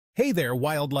Hey there,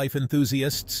 wildlife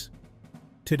enthusiasts!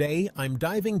 Today, I'm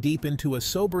diving deep into a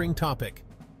sobering topic: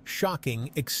 shocking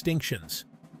extinctions.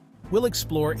 We'll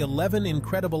explore 11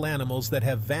 incredible animals that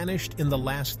have vanished in the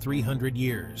last 300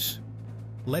 years.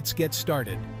 Let's get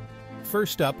started.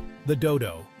 First up, the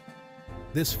dodo.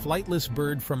 This flightless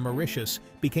bird from Mauritius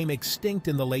became extinct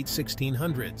in the late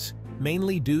 1600s,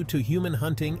 mainly due to human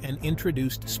hunting and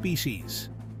introduced species.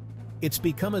 It's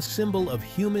become a symbol of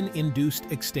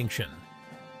human-induced extinction.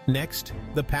 Next,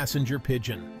 the passenger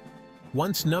pigeon.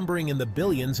 Once numbering in the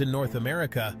billions in North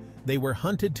America, they were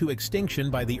hunted to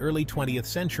extinction by the early 20th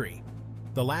century.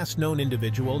 The last known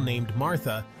individual, named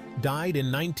Martha, died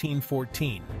in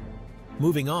 1914.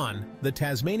 Moving on, the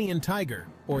Tasmanian tiger,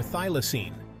 or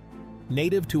thylacine.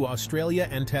 Native to Australia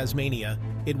and Tasmania,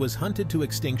 it was hunted to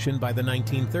extinction by the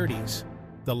 1930s.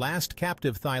 The last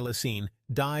captive thylacine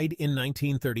died in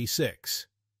 1936.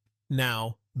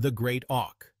 Now, the great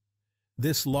auk.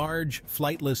 This large,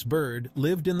 flightless bird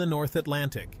lived in the North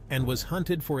Atlantic and was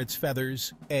hunted for its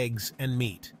feathers, eggs, and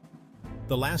meat.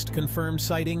 The last confirmed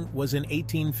sighting was in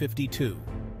 1852.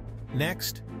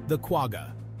 Next, the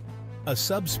quagga. A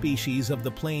subspecies of the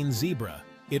plain zebra,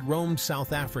 it roamed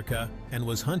South Africa and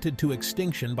was hunted to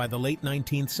extinction by the late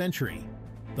 19th century.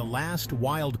 The last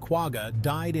wild quagga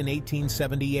died in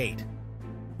 1878.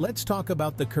 Let's talk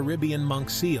about the Caribbean monk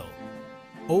seal.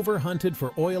 Overhunted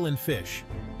for oil and fish,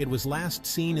 it was last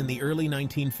seen in the early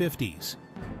 1950s.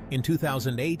 In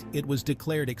 2008, it was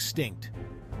declared extinct.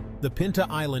 The Pinta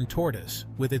Island tortoise,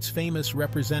 with its famous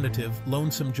representative,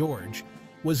 Lonesome George,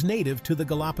 was native to the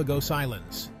Galapagos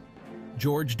Islands.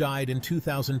 George died in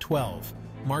 2012,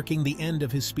 marking the end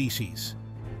of his species.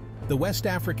 The West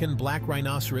African black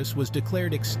rhinoceros was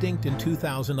declared extinct in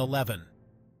 2011.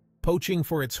 Poaching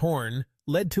for its horn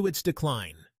led to its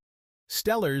decline.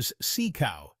 Stellers' sea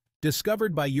cow,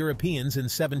 discovered by Europeans in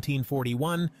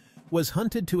 1741, was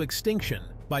hunted to extinction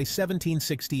by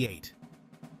 1768.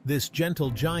 This gentle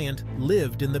giant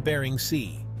lived in the Bering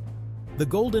Sea. The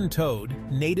golden toad,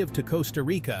 native to Costa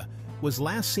Rica, was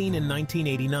last seen in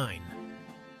 1989.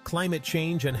 Climate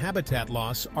change and habitat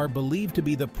loss are believed to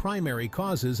be the primary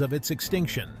causes of its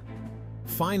extinction.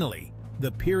 Finally,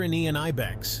 the Pyrenean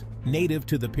ibex, native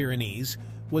to the Pyrenees,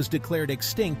 was declared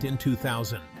extinct in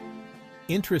 2000.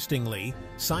 Interestingly,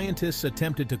 scientists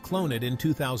attempted to clone it in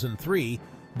 2003,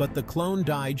 but the clone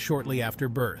died shortly after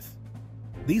birth.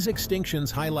 These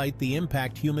extinctions highlight the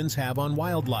impact humans have on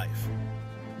wildlife.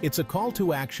 It's a call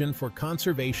to action for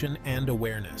conservation and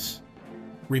awareness.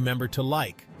 Remember to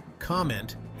like,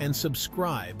 comment, and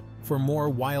subscribe for more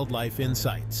wildlife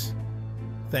insights.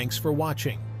 Thanks for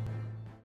watching.